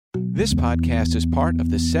This podcast is part of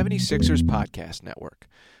the 76ers Podcast Network.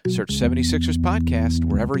 Search 76ers Podcast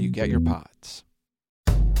wherever you get your pods.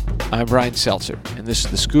 I'm Brian Seltzer, and this is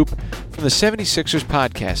The Scoop from the 76ers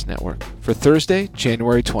Podcast Network for Thursday,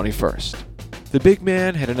 January 21st. The big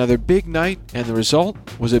man had another big night, and the result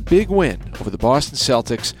was a big win over the Boston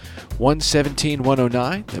Celtics,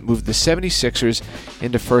 117-109, that moved the 76ers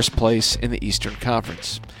into first place in the Eastern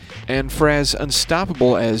Conference. And for as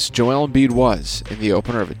unstoppable as Joel Embiid was in the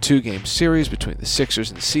opener of a two-game series between the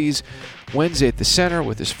Sixers and C's, Wednesday at the center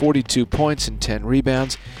with his 42 points and 10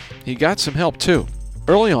 rebounds, he got some help too.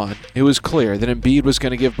 Early on, it was clear that Embiid was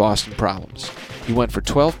going to give Boston problems. He went for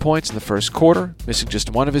 12 points in the first quarter, missing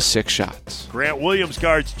just one of his 6 shots. Grant Williams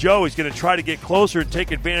guards Joe. He's going to try to get closer and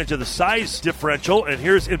take advantage of the size differential. And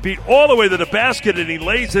here's Embiid all the way to the basket, and he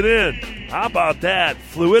lays it in. How about that?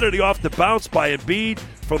 Fluidity off the bounce by Embiid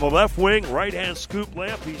from the left wing, right-hand scoop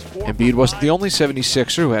lamp. Embiid wasn't the only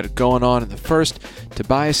 76er who had it going on in the first.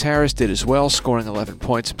 Tobias Harris did as well, scoring 11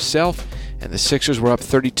 points himself, and the Sixers were up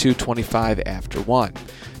 32-25 after one.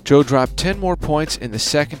 Joe dropped 10 more points in the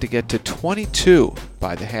second to get to 22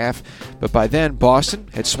 by the half, but by then Boston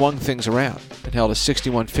had swung things around and held a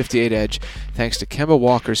 61-58 edge thanks to Kemba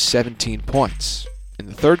Walker's 17 points. In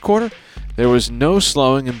the third quarter, there was no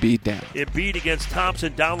slowing Embiid down. Embiid against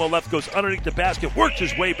Thompson, down the left, goes underneath the basket, works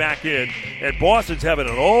his way back in, and Boston's having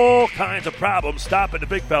all kinds of problems stopping the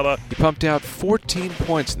big fella. He pumped out 14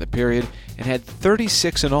 points in the period and had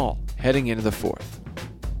 36 in all heading into the fourth.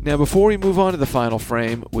 Now, before we move on to the final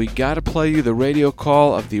frame, we gotta play you the radio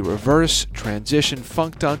call of the reverse transition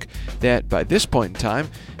funk dunk that, by this point in time,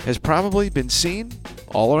 has probably been seen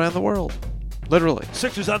all around the world. Literally.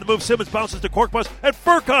 Sixers on the move. Simmons bounces to Korkmaz, and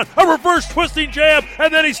Furkan, a reverse twisting jab,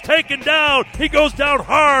 and then he's taken down. He goes down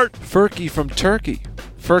hard. Furky from Turkey.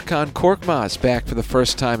 Furkan Korkmaz back for the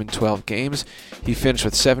first time in 12 games. He finished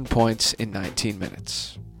with 7 points in 19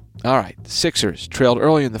 minutes. All right, the Sixers trailed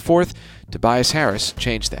early in the fourth. Tobias Harris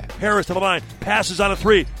changed that. Harris to the line, passes on a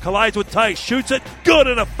three, collides with Tice, shoots it, good,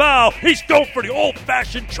 and a foul. He's going for the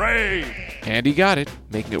old-fashioned trade. And he got it,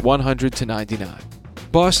 making it 100-99.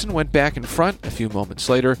 Boston went back in front a few moments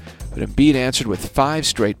later, but Embiid answered with 5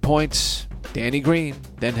 straight points. Danny Green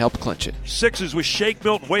then helped clinch it. Sixers with Shake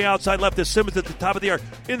Milton way outside left to Simmons at the top of the arc.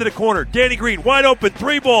 Into the corner. Danny Green wide open.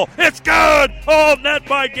 3-ball. It's good. Oh, net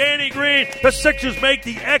by Danny Green. The Sixers make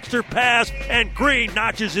the extra pass, and Green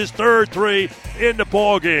notches his third 3 in the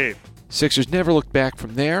ballgame. Sixers never looked back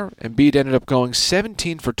from there. Embiid ended up going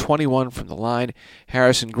 17 for 21 from the line.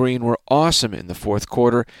 Harris and Green were awesome in the fourth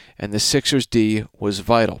quarter, and the Sixers' D was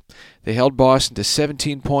vital. They held Boston to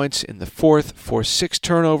 17 points in the fourth, forced 6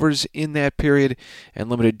 turnovers in that period, and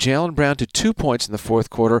limited Jaylen Brown to 2 points in the fourth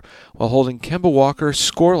quarter while holding Kemba Walker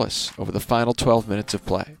scoreless over the final 12 minutes of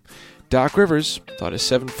play. Doc Rivers thought his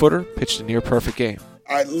 7-footer pitched a near-perfect game.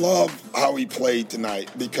 I love how he played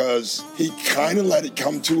tonight because he kind of let it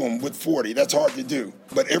come to him with 40. That's hard to do.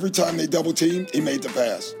 But every time they double-teamed, he made the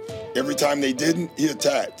pass. Every time they didn't, he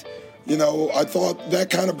attacked. You know, I thought that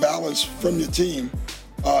kind of balance from your team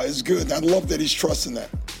is good. And I love that he's trusting that.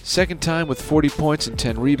 Second time with 40 points and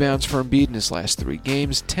 10 rebounds for Embiid in his last 3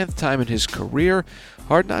 games. 10th time in his career.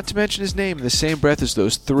 Hard not to mention his name in the same breath as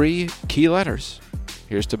those 3 key letters.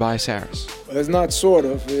 Here's Tobias Harris. It's not sort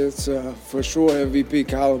of. It's for sure MVP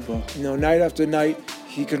caliber. You know, night after night,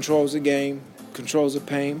 he controls the game, controls the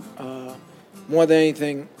paint. More than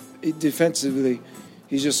anything, defensively,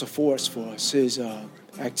 he's just a force for us. His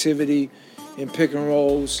activity in pick and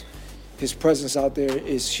rolls, his presence out there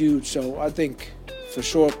is huge. So I think for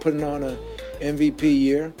sure putting on an MVP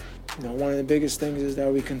year. You know, one of the biggest things is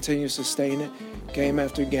that we continue to sustain it game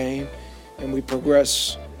after game, and we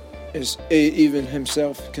progress. Is even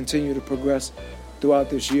himself continue to progress throughout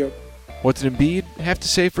this year. What did Embiid have to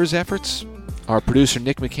say for his efforts? Our producer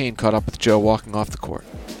Nick McCain caught up with Joe walking off the court.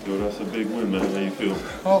 Joe, that's a big win, man. How you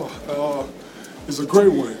feel? It's a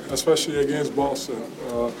great win, especially against Boston.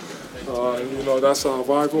 You know, that's our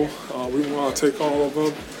rival. We want to take all of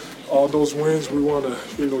them. All those wins, we want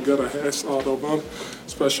to, get a head start of them,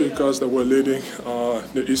 especially because that we're leading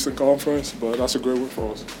the Eastern Conference. But that's a great win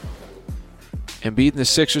for us. Embiid and the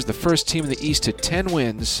Sixers, the first team in the East to 10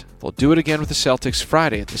 wins. They'll do it again with the Celtics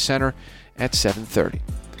Friday at the Center at 7:30.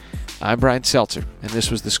 I'm Brian Seltzer, and this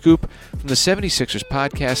was The Scoop from the 76ers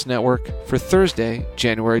Podcast Network for Thursday,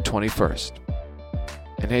 January 21st.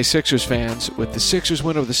 And hey, Sixers fans, with the Sixers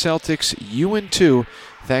win over the Celtics, you win too,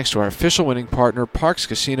 thanks to our official winning partner, Parx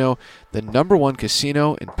Casino, the #1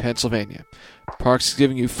 casino in Pennsylvania. Parx is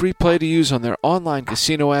giving you free play to use on their online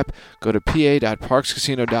casino app. Go to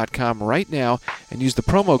pa.parxcasino.com right now and use the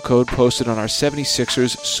promo code posted on our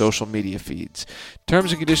 76ers social media feeds.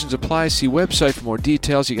 Terms and conditions apply. See website for more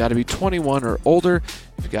details. You got to be 21 or older.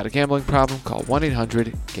 If you got a gambling problem, call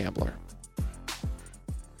 1-800-GAMBLER.